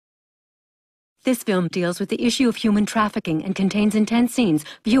This film deals with the issue of human trafficking and contains intense scenes.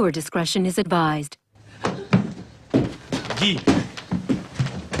 Viewer discretion is advised. Guy. I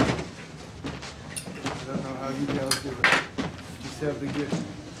don't know how you guys do it. Just have to get.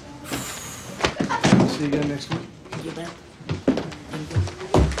 See you again next week. You bet.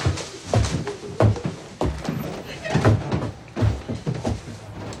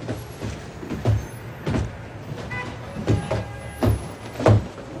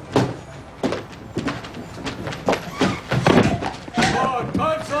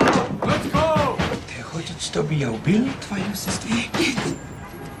 Tobie ubil twoją siostrę?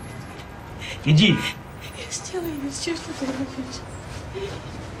 Иди. Я сделаю, все, что ты хочешь.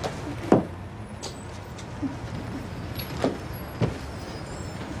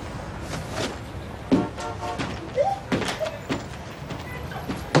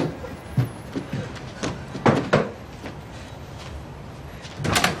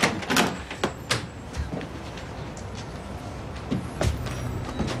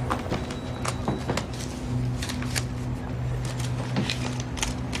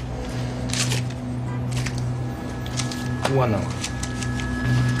 One hour.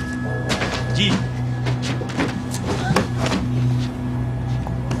 Иди.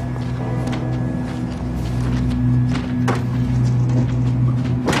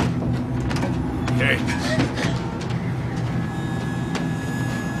 Hey.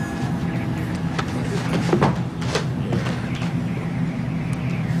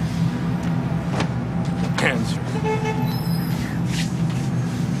 Answer.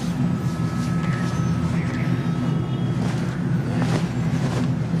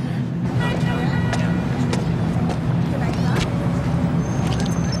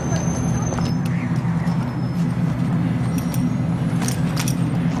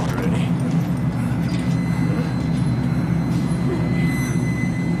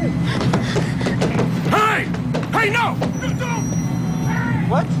 Hey, no! No!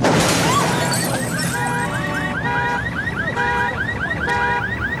 What?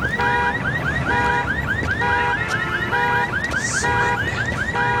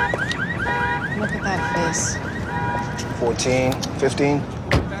 Look at that face. 14, 15.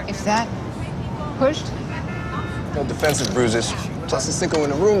 If that. Pushed? No defensive bruises. Plus the sicko in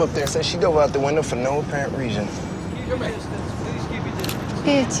the room up there says she dove out the window for no apparent reason.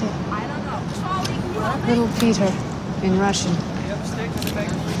 Peter. Little Peter, in Russian.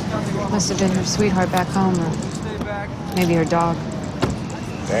 Must have been her sweetheart back home, or maybe her dog.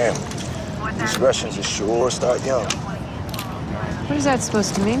 Damn. These Russians are sure start young. What is that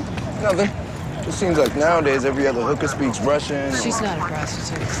supposed to mean? Nothing. It seems like nowadays every other hooker speaks Russian. She's not a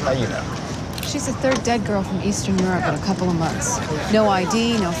prostitute. How you know? She's the third dead girl from Eastern Europe in a couple of months. No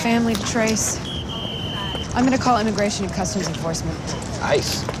ID, no family to trace. I'm gonna call Immigration and Customs Enforcement.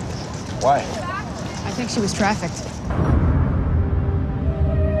 Ice. Why? I think she was trafficked.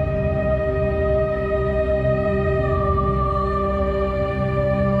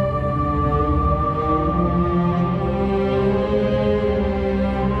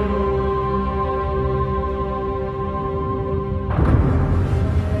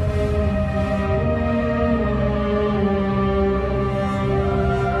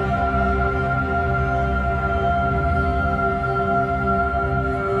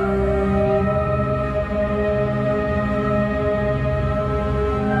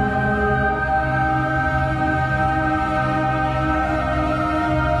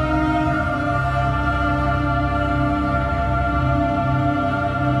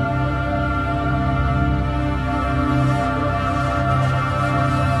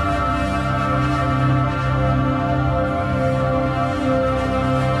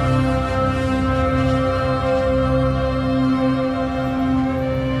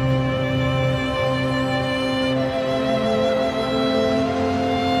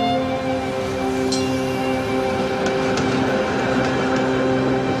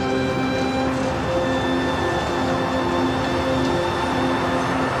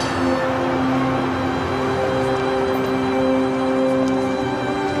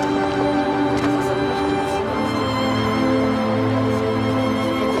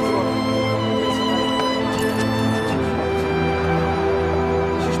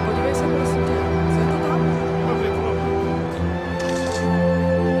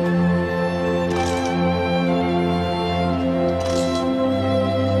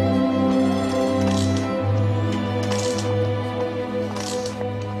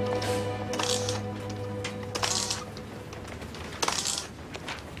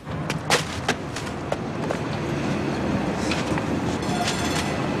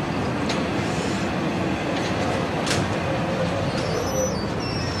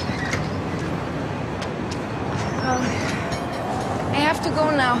 have to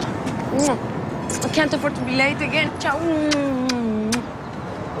go now. I can't afford to be late again. Ciao.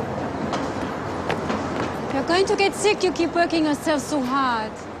 You're going to get sick. You keep working yourself so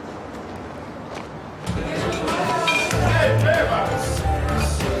hard.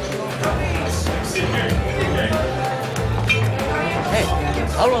 Hey,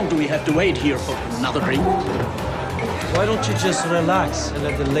 how long do we have to wait here for another drink? Why don't you just relax and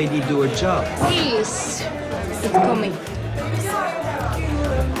let the lady do her job? Please. It's coming.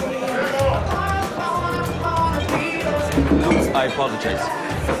 I apologize.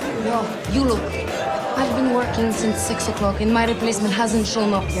 Yo, you look. I've been working since 6 o'clock and my replacement hasn't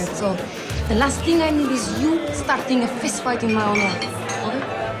shown up yet, so the last thing I need is you starting a fist fight in my honor.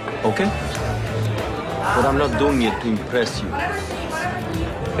 Okay? Okay? But I'm not doing it to impress you.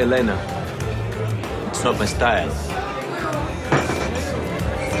 Elena, it's not my style.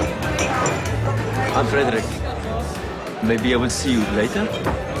 I'm Frederick. Maybe I will see you later?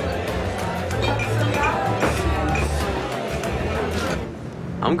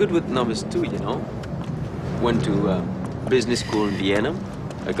 I'm good with novice too, you know. Went to business school in Vienna.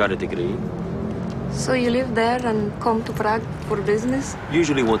 I got a degree. So you live there and come to Prague for business?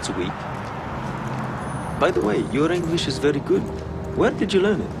 Usually once a week. By the way, your English is very good. Where did you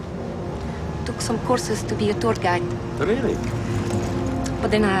learn it? Took some courses to be a tour guide. Really?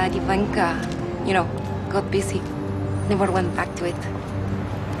 But then Ivanka, you know, got busy. Never went back to it.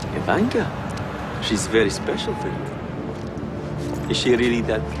 Ivanka? She's very special for you. Is she really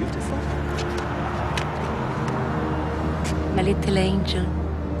that beautiful? My little angel.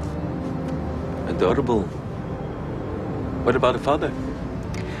 Adorable. What about her father?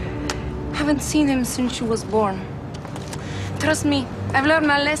 Haven't seen him since she was born. Trust me, I've learned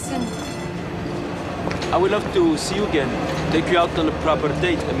my lesson. I would love to see you again. Take you out on a proper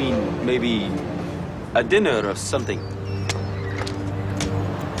date. I mean, maybe a dinner or something.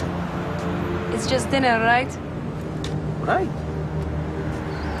 It's just dinner, right? Right.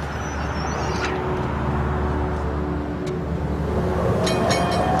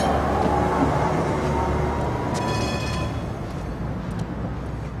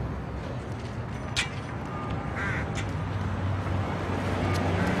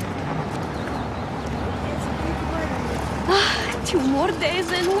 Two more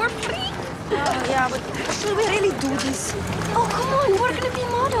days and we're free. Oh, yeah, but should we really do this? Oh, come on, we're gonna be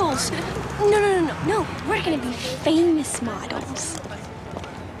models. No, we're gonna be famous models.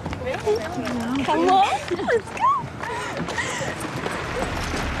 Come on, let's go.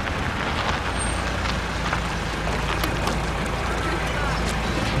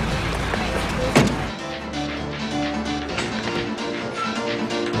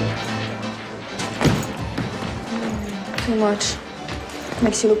 Too much.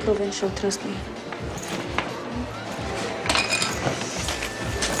 Makes you look provincial, trust me.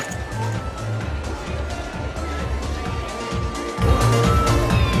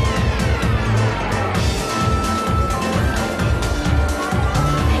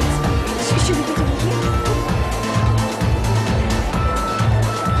 Should we get over here?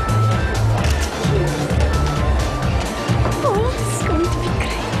 Oh, this is going to be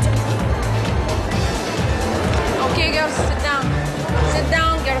great. Okay, girls, sit down. Sit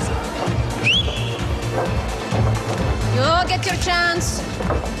down, girls. You'll get your chance.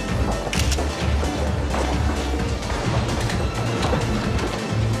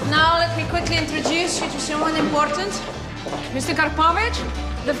 Now let me quickly introduce you to someone important. Mr. Karpovich,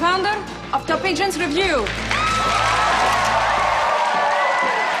 the founder of Top Agents Review.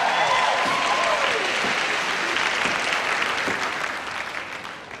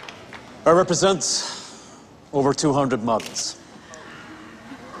 I represent over 200 models.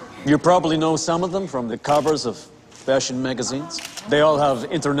 You probably know some of them from the covers of fashion magazines. They all have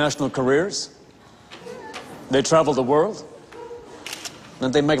international careers. They travel the world.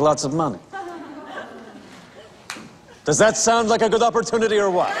 And they make lots of money. Does that sound like a good opportunity or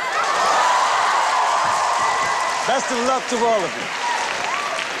what? Best of luck to all of you.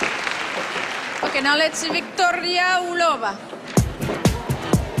 Okay, now let's see Victoria Ulova.